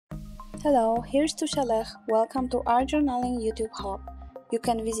Hello, here's Tushalech. Welcome to Art Journaling YouTube Hub. You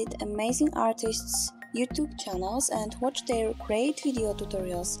can visit amazing artists' YouTube channels and watch their great video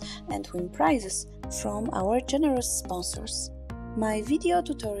tutorials and win prizes from our generous sponsors. My video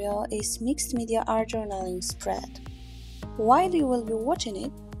tutorial is Mixed Media Art Journaling Spread. While you will be watching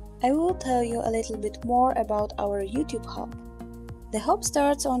it, I will tell you a little bit more about our YouTube Hub. The hub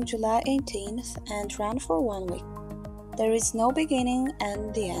starts on July 18th and runs for 1 week. There is no beginning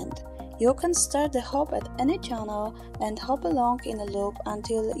and the end. You can start the hub at any channel and hop along in a loop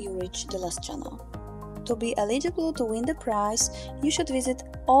until you reach the last channel. To be eligible to win the prize, you should visit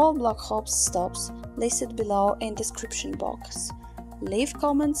all Blog Hub's stops listed below in description box. Leave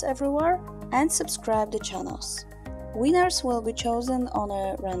comments everywhere and subscribe the channels. Winners will be chosen on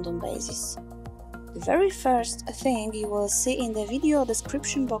a random basis. The very first thing you will see in the video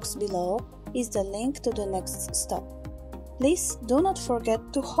description box below is the link to the next stop. Please do not forget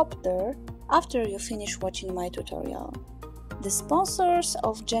to hop there after you finish watching my tutorial. The sponsors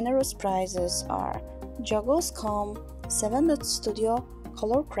of generous prizes are Juggles.com, 7.Studio,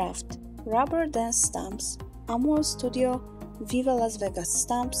 Craft, Rubber Dance Stamps, UmWow Studio, Viva Las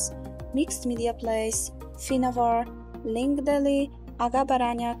VegasStamps, Mixed Media Place, Finnabair, Deli, Aga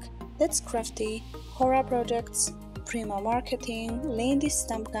Baraniak, That's Crafty, Kora Projects, Prima Marketing, Lindy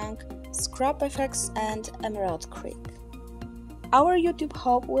Stamp Gang, Scrap Effects and Emerald Creek. Our YouTube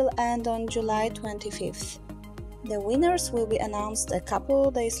Hub will end on July 25th. The winners will be announced a couple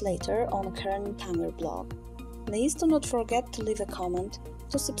days later on Kern Tamer blog. Please do not forget to leave a comment,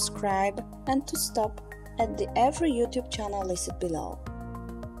 to subscribe and to stop at the every YouTube channel listed below.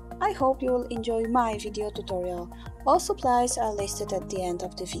 I hope you will enjoy my video tutorial. All supplies are listed at the end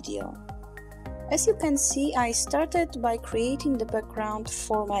of the video. As you can see, I started by creating the background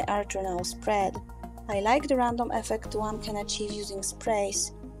for my art journal spread. I like the random effect one can achieve using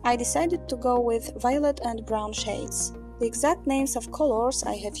sprays. I decided to go with violet and brown shades. The exact names of colors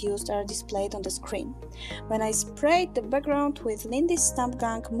I have used are displayed on the screen. When I sprayed the background with Lindy's Stamp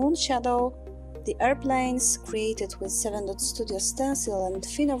Gang Moon Shadow, the airplanes created with 7.Studio Stencil and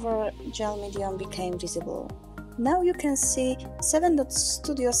Finnabair gel medium became visible. Now you can see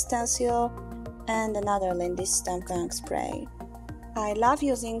 7.Studio Stencil and another Lindy's Stamp Gang spray. I love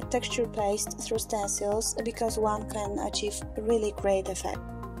using texture paste through stencils because one can achieve a really great effect.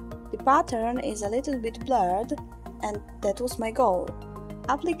 The pattern is a little bit blurred and that was my goal.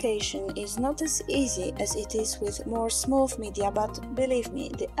 Application is not as easy as it is with more smooth media, but believe me,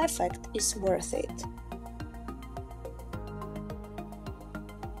 the effect is worth it.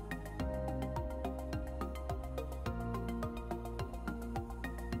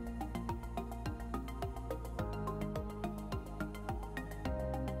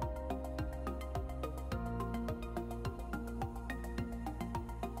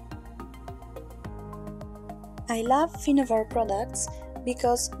 I love Finnabair products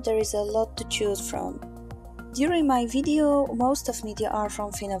because there is a lot to choose from. During my video, most of media are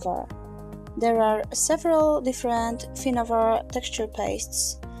from Finnabair. There are several different Finnabair texture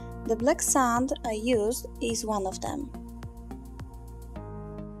pastes. The black sand I used is one of them.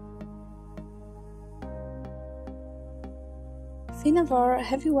 Finnabair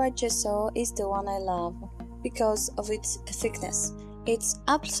Heavy White Gesso is the one I love because of its thickness. It's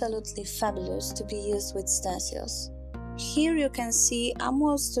absolutely fabulous to be used with stencils. Here you can see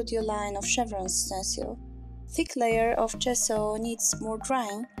UmWowStudio line of Chevrons stencil. Thick layer of gesso needs more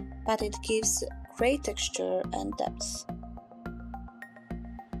drying, but it gives great texture and depth.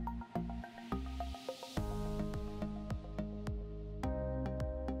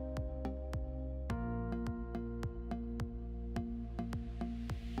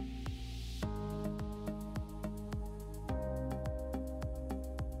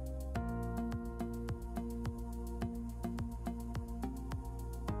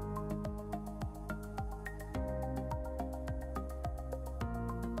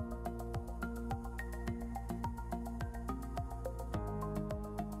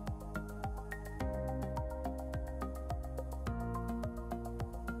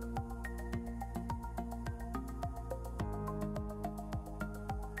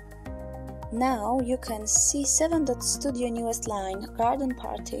 Now you can see 7.Studio newest line, Garden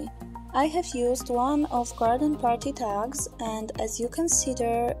Party. I have used one of Garden Party tags, and as you can see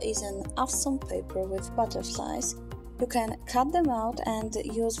there is an awesome paper with butterflies. You can cut them out and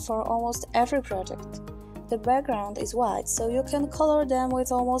use for almost every project. The background is white, so you can color them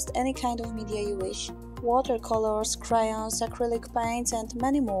with almost any kind of media you wish. Watercolors, crayons, acrylic paints and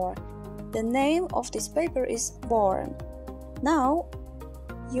many more. The name of this paper is Born. Now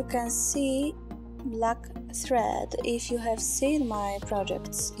you can see Black thread. If you have seen my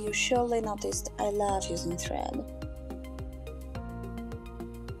projects, you surely noticed I love using thread.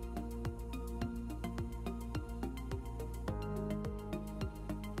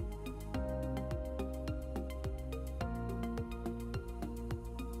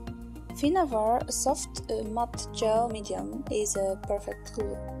 Finnabair soft matte gel medium is a perfect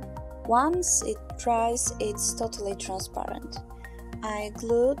glue. Once it dries, it's totally transparent. I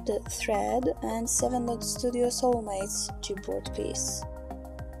glued the thread and UmWow Studio Soulmates chipboard piece.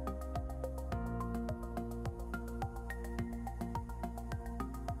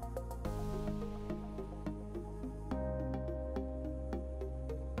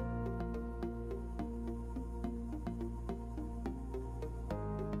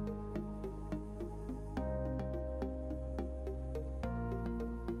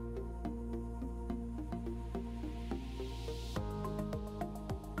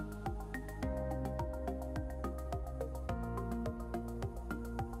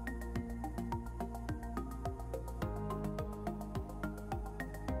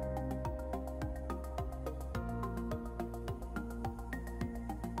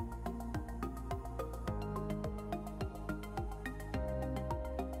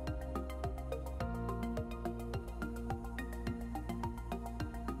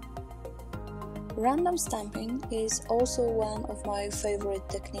 Random stamping is also one of my favorite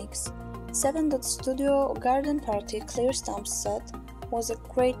techniques. UmWow Studio Garden Party Clear Stamps set was a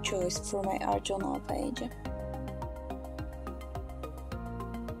great choice for my art journal page.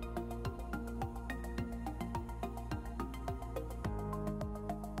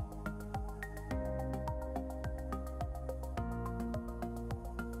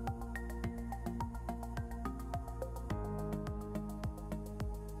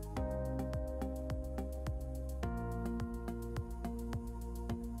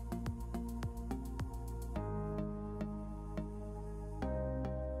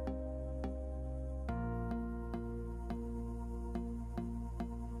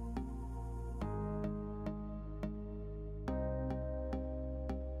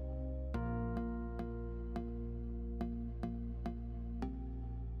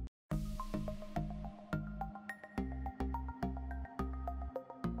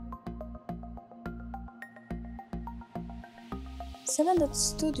 UmWow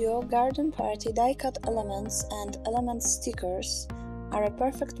Studio Garden Party die-cut elements and element stickers are a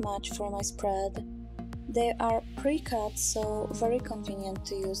perfect match for my spread. They are pre-cut, so very convenient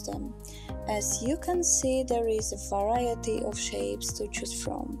to use them. As you can see, there is a variety of shapes to choose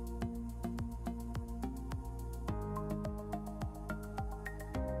from.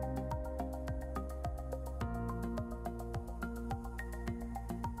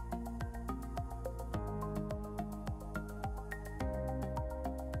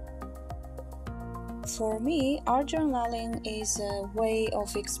 For me, art journaling is a way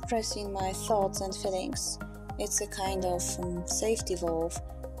of expressing my thoughts and feelings. It's a kind of safety valve.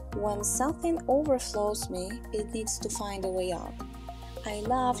 When something overflows me, it needs to find a way out. I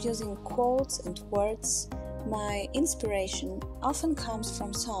love using quotes and words. My inspiration often comes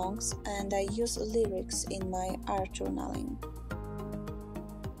from songs, and I use lyrics in my art journaling.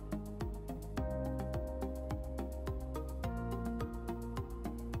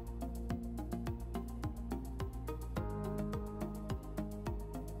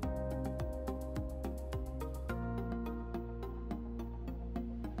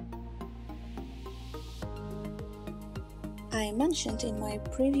 I mentioned in my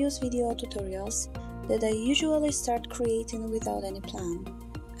previous video tutorials that I usually start creating without any plan.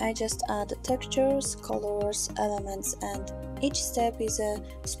 I just add textures, colors, elements, and each step is a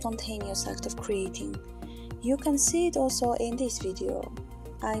spontaneous act of creating. You can see it also in this video.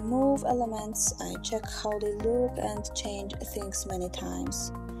 I move elements, I check how they look and change things many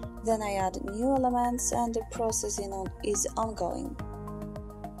times. Then I add new elements and the process is ongoing.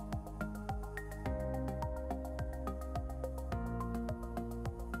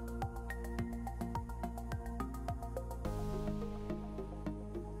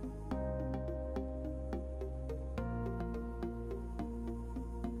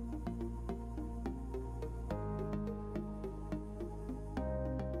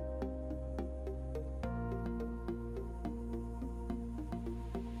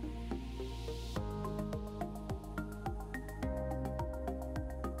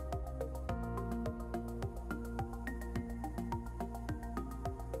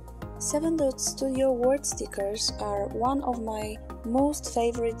 UmWow Studio word stickers are one of my most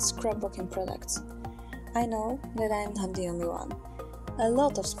favorite scrapbooking products. I know that I'm not the only one. A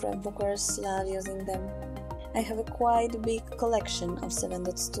lot of scrapbookers love using them. I have a quite big collection of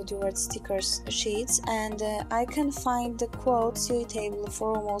 7.Studio word stickers sheets, and I can find the quote suitable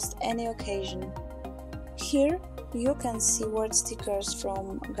for almost any occasion. Here you can see word stickers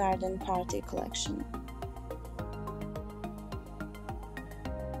from Garden Party collection.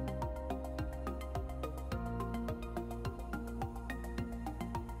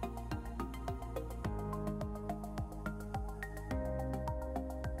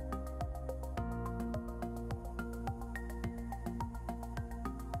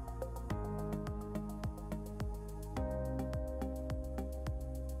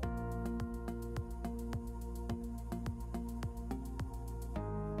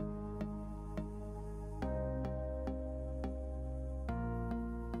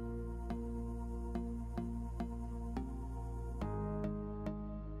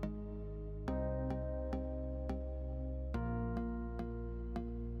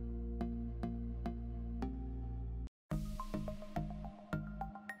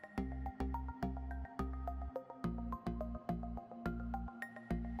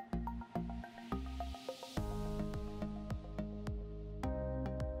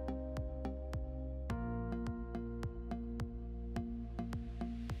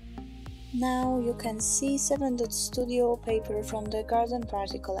 Now you can see 7.Studio paper from the Garden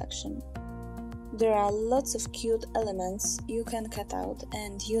Party collection. There are lots of cute elements you can cut out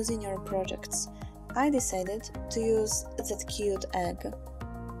and use in your projects. I decided to use that cute egg.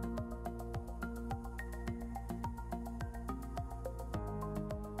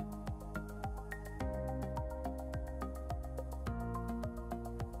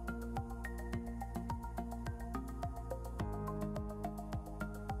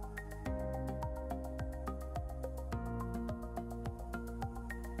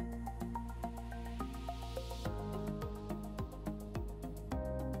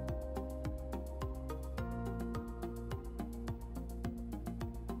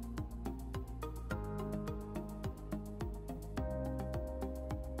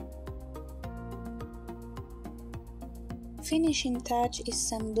 Finishing touch is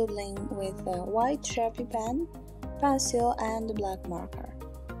some doodling with a white Sharpie pen, pencil and black marker.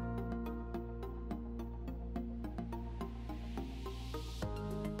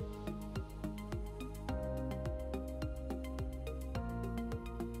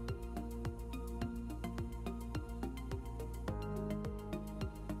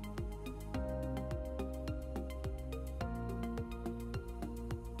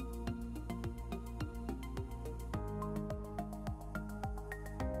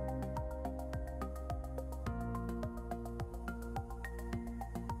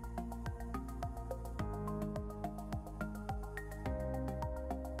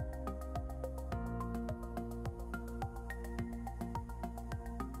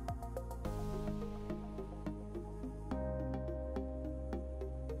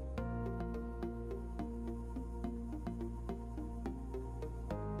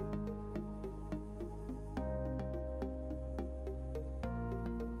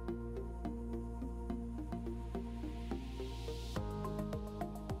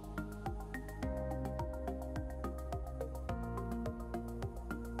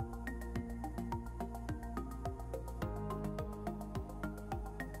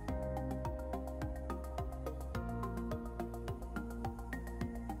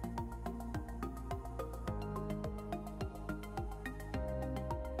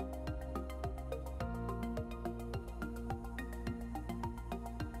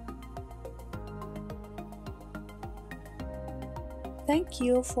 Thank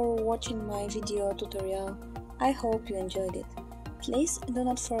you for watching my video tutorial. I hope you enjoyed it. Please do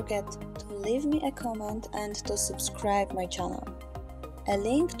not forget to leave me a comment and to subscribe my channel. A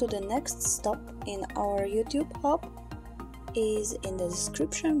link to the next stop in our YouTube hub is in the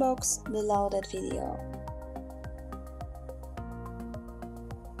description box below that video.